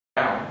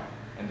down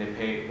and they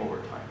pay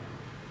overtime.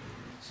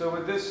 So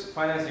with this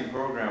financing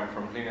program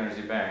from Clean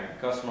Energy Bank,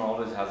 the customer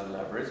always has a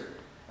leverage.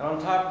 And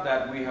on top of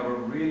that, we have a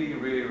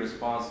really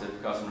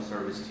responsive customer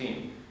service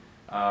team.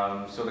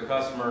 So the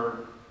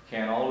customer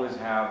can always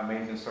have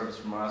maintenance service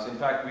from us. In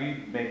fact,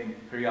 we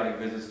make periodic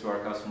visits to our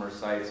customer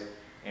sites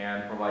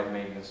and provide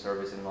maintenance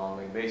service on an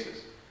ongoing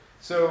basis.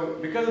 So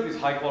because of these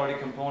high quality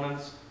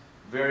components,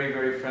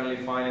 very friendly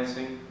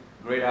financing,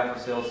 great after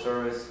sales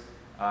service,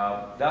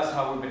 that's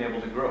how we've been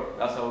able to grow.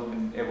 That's how we've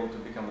been able to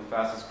become the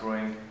fastest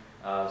growing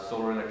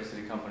solar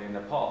electricity company in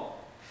Nepal.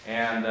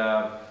 And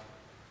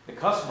the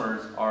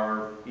customers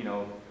are,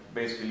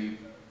 basically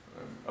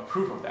a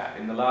proof of that.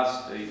 In the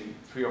last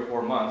 3 or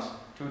 4 months,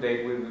 to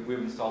date, we've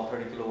installed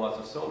 30 kilowatts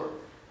of solar,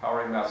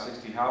 powering about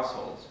 60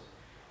 households.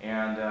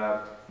 And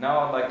now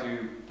I'd like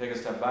to take a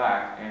step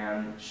back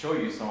and show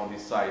you some of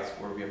these sites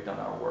where we have done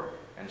our work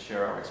and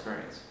share our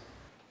experience.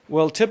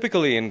 Well,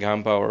 typically in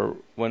Gham Power,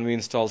 when we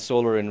install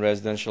solar in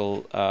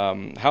residential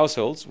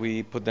households,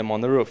 we put them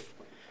on the roof.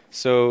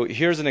 So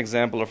here's an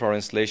example of our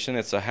installation.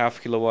 It's a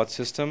half kilowatt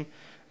system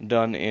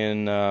done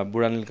in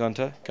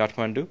Buranilkanta,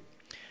 Kathmandu.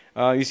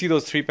 You see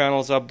those 3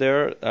 panels up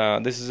there.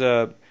 This is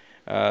a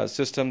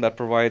system that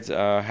provides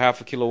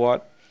half a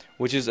kilowatt,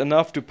 which is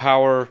enough to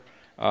power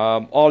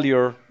all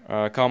your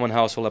common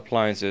household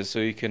appliances. So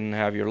you can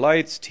have your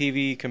lights,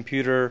 TV,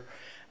 computer,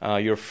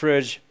 your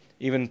fridge,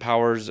 even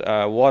powers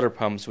water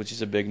pumps, which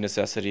is a big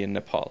necessity in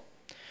Nepal.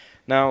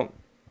 Now,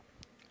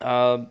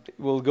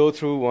 we'll go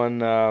through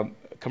one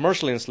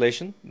commercial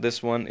installation.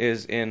 This one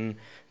is in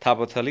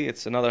Thapatali.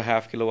 It's another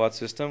half kilowatt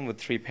system with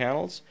 3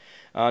 panels.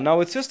 Now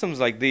with systems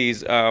like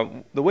these,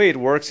 the way it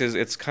works is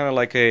it's kind of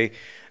like a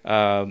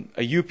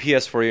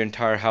UPS for your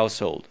entire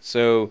household.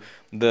 So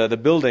the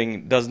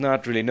building does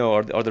not really know,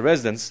 or the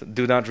residents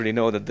do not really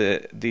know that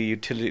the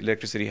utility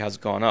electricity has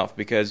gone off,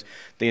 because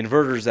the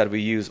inverters that we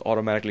use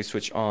automatically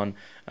switch on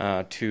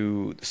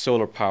to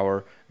solar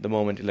power the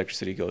moment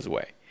electricity goes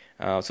away.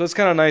 So it's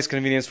kind of nice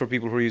convenience for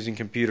people who are using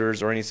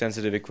computers or any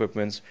sensitive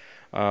equipments,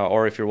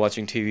 or if you're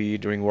watching TV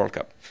during World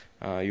Cup,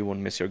 you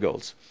won't miss your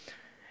goals.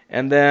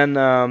 And then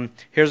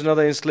here's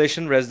another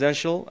installation,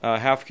 residential,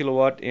 half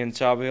kilowatt in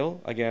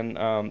Chabhil.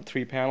 Again,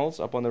 3 panels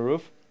up on the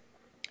roof.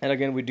 And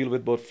again, we deal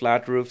with both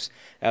flat roofs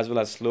as well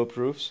as sloped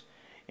roofs.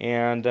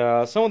 And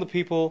some of the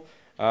people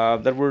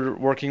that we're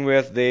working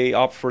with, they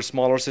opt for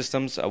smaller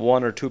systems, a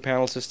 1 or 2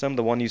 panel system.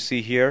 The one you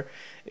see here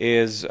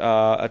is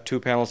a 2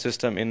 panel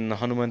system in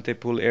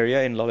Hanumantepul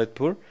area in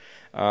Lalitpur.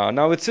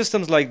 Now with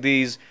systems like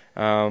these,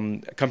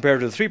 compared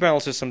to the 3 panel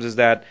systems, is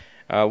that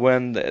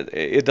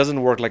it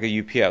doesn't work like a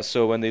UPS.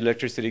 So when the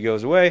electricity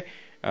goes away,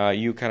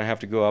 you kind of have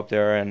to go up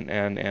there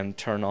and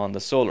turn on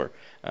the solar.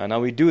 Now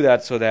we do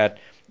that so that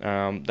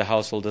the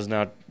household does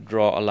not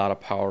draw a lot of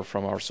power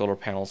from our solar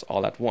panels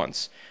all at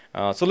once.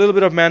 So a little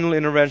bit of manual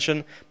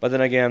intervention, but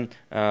then again,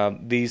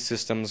 these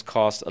systems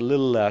cost a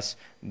little less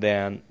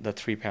than the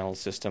 3 panel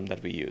system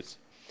that we use.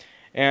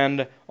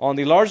 And on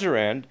the larger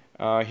end,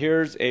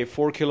 here's a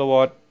 4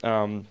 kilowatt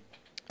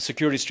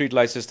security street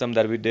light system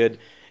that we did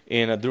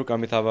in a Druk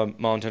Amitabha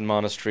Mountain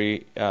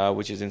Monastery,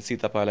 which is in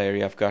Sitapaila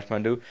area of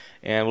Kathmandu.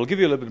 And we'll give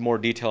you a little bit more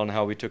detail on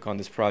how we took on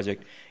this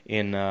project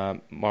in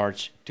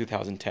March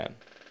 2010.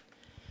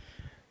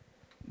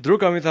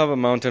 Druk Amitabha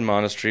Mountain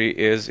Monastery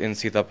is in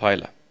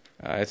Sitapaila.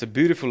 It's a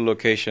beautiful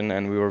location,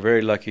 and we were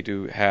very lucky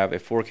to have a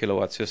 4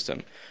 kilowatt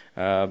system.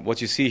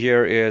 What you see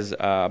here is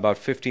about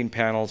 15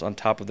 panels on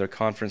top of their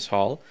conference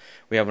hall.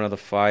 We have another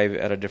 5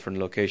 at a different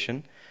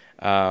location.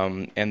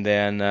 And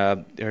then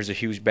there's a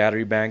huge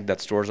battery bank that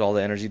stores all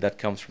the energy that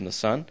comes from the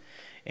sun.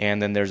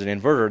 And then there's an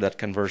inverter that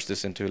converts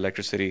this into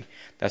electricity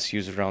that's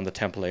used around the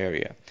temple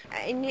area.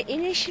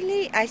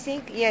 Initially, I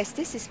think, yes,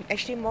 this is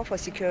actually more for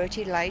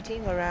security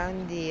lighting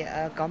around the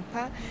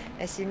Gampa.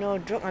 As you know,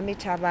 Druk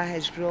Amitabha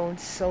has grown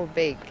so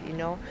big,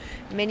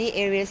 Many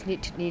areas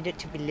needed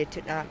to be lit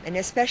up. And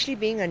especially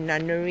being a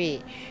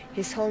nunnery,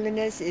 His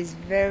Holiness is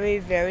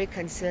very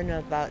concerned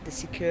about the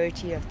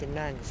security of the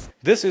nuns.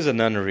 This is a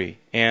nunnery,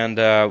 and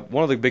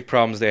one of the big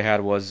problems they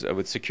had was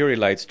with security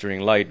lights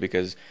during light,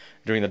 because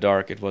during the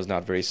dark it was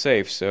not very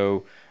safe.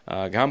 So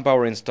Gham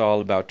Power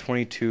installed about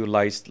 22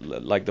 lights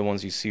like the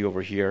ones you see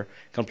over here,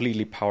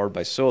 completely powered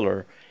by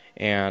solar.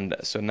 And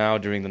so now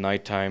during the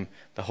nighttime,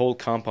 the whole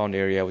compound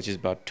area, which is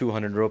about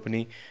 200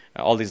 ropani,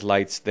 all these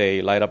lights,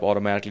 they light up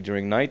automatically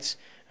during nights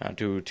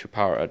to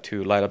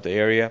light up the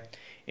area,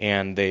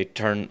 and they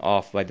turn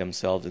off by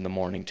themselves in the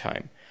morning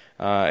time.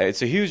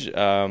 It's a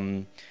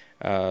hugely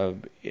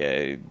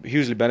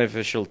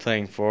beneficial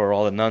thing for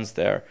all the nuns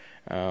there,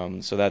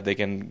 so that they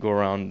can go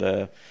around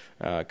the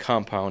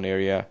compound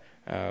area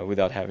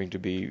without having to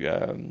be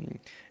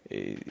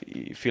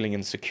feeling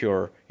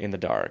insecure in the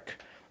dark.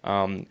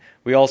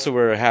 We also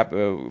were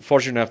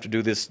fortunate enough to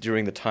do this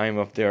during the time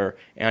of their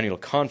annual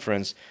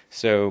conference,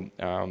 so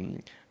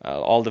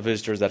all the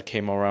visitors that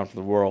came around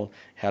from the world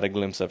had a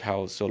glimpse of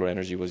how solar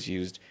energy was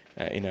used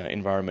in an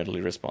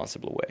environmentally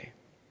responsible way.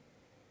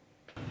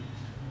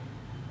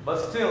 But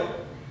still,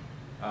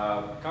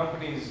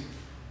 companies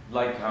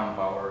like Gham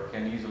Power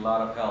can use a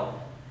lot of help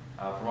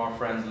from our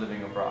friends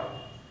living abroad.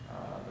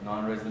 The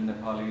non-resident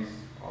Nepalis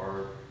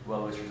or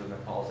well-wishers of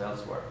Nepals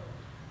elsewhere.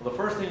 Well, the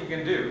first thing you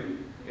can do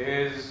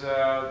is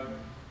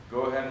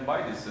go ahead and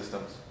buy these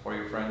systems for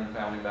your friends and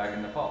family back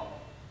in Nepal.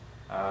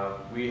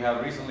 We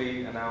have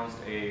recently announced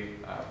a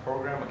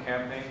program, a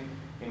campaign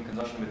in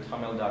conjunction with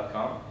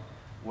Tamil.com,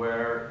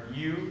 where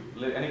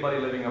anybody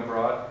living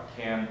abroad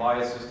can buy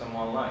a system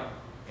online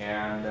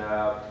and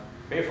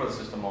pay for the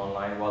system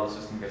online while the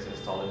system gets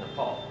installed in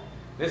Nepal.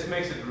 This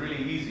makes it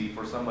really easy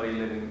for somebody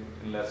living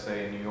in, let's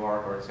say, in New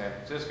York or in San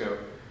Francisco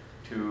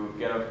to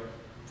get a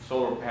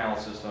solar panel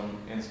system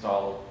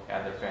installed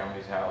at their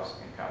family's house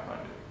in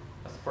Kathmandu.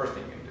 That's the first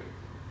thing you can do.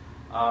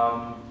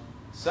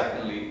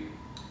 Secondly,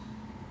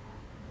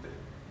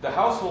 the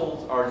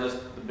households are just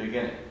the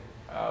beginning.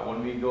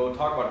 When we go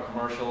talk about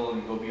commercial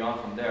and go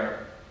beyond from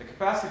there, the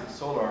capacity of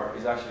solar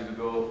is actually to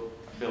go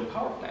build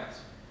power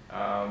plants.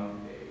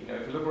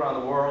 If you look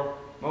around the world,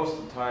 most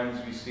of the times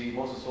we see,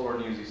 most of the solar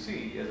news you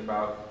see is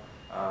about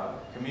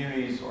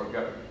communities or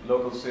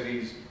local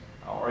cities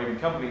or even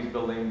companies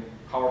building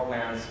power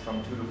plants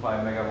from 2 to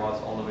 5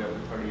 megawatts all the way up to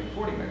 30 and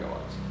 40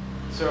 megawatts.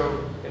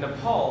 So in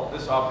Nepal,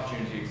 this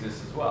opportunity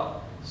exists as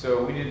well.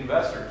 So we need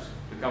investors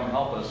to come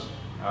help us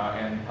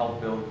and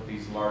help build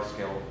these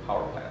large-scale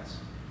power plants.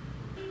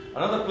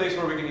 Another place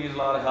where we can use a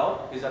lot of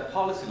help is at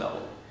policy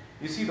level.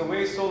 You see, the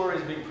way solar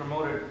is being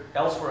promoted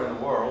elsewhere in the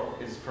world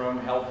is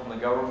from help from the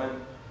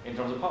government in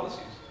terms of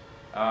policies.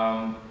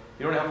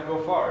 You don't have to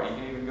go far. You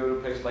can even go to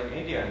places like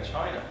India and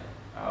China,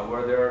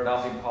 where they're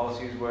adopting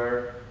policies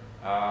where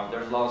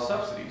there's a lot of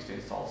subsidies to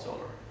install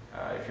solar.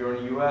 If you're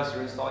in the US,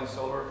 you're installing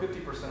solar,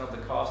 50% of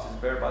the cost is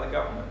borne by the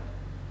government.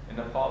 In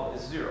Nepal,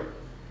 it's zero.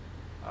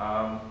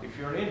 If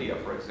you're in India,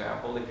 for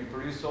example, if you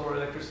produce solar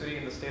electricity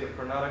in the state of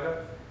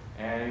Karnataka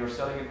and you're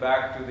selling it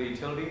back to the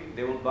utility,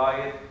 they will buy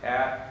it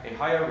at a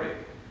higher rate,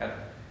 at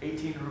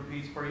 18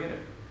 rupees per unit.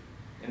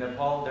 In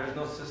Nepal, there's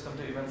no system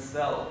to even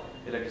sell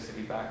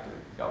electricity back to the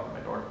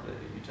government or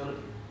the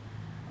utility.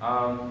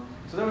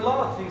 So there are a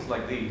lot of things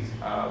like these,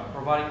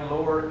 providing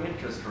lower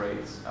interest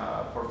rates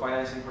for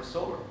financing for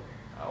solar.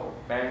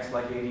 Banks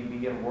like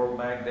ADB and World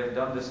Bank, they've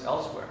done this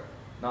elsewhere,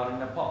 not in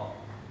Nepal.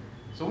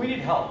 So we need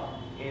help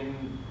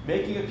in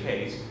making a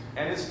case,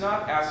 and it's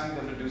not asking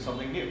them to do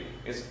something new.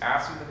 It's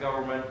asking the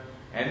government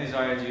and these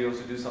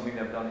INGOs to do something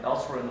they've done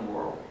elsewhere in the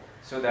world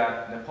so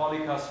that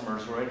Nepali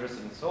customers who are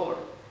interested in solar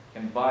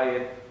can buy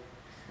it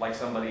like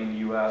somebody in the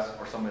US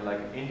or somebody like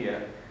in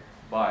India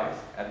buys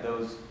at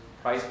those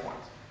price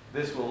points.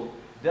 This will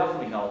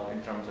definitely help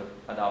in terms of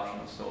adoption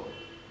of solar.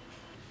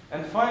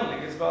 And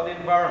finally, it's about the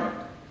environment.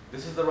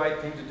 This is the right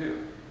thing to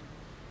do.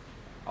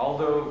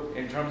 Although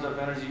in terms of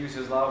energy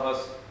uses, a lot of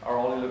us are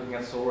only looking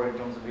at solar in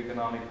terms of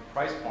economic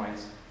price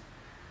points.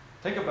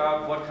 Think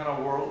about what kind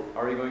of world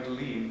are you going to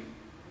leave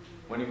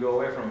when you go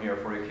away from here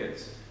for your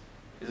kids.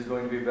 Is it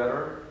going to be a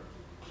better,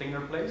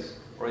 cleaner place,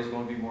 or is it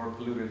going to be more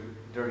polluted,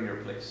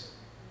 dirtier place?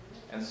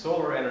 And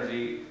solar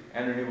energy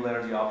and renewable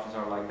energy options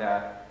are like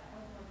that,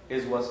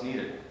 is what's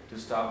needed to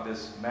stop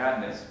this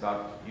madness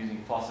about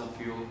using fossil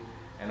fuel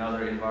and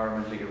other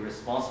environmentally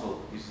irresponsible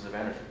uses of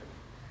energy.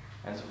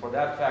 And so for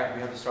that fact,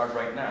 we have to start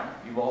right now.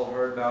 You've all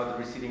heard about the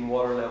receding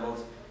water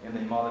levels in the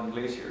Himalayan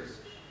glaciers.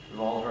 We've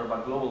all heard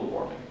about global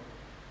warming.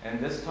 And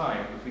this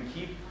time, if we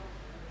keep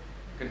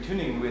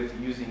continuing with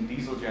using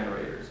diesel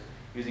generators,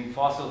 using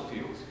fossil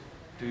fuels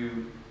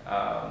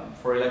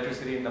for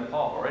electricity in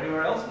Nepal or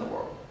anywhere else in the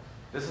world,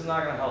 this is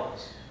not going to help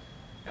us.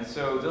 And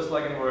so just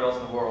like anywhere else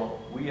in the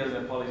world, we as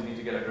Nepalis need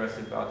to get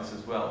aggressive about this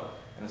as well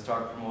and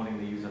start promoting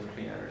the use of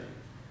clean energy.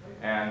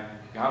 And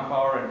Gham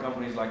Power and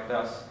companies like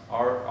us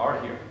are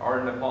here, are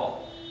in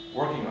Nepal,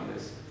 working on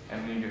this,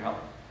 and we need your help.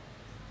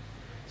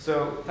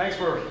 So thanks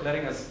for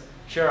letting us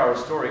share our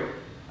story.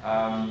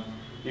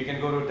 You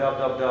can go to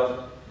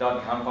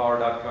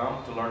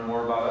www.ghampower.com to learn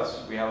more about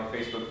us. We have a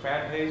Facebook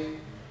fan page.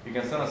 You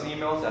can send us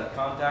emails at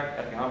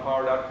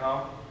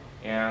contact@ghampower.com.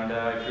 And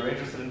if you're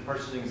interested in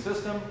purchasing a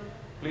system,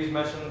 please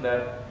mention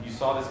that you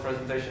saw this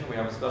presentation. We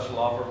have a special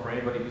offer for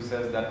anybody who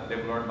says that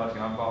they've learned about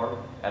Gham Power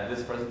at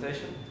this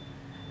presentation.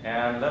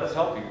 And let us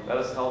help you. Let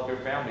us help your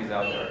families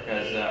out there,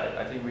 because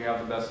I think we have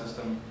the best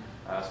system,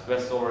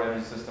 best solar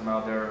energy system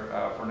out there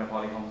for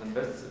Nepali homes and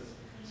businesses.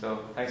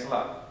 So thanks a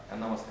lot,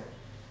 and namaste.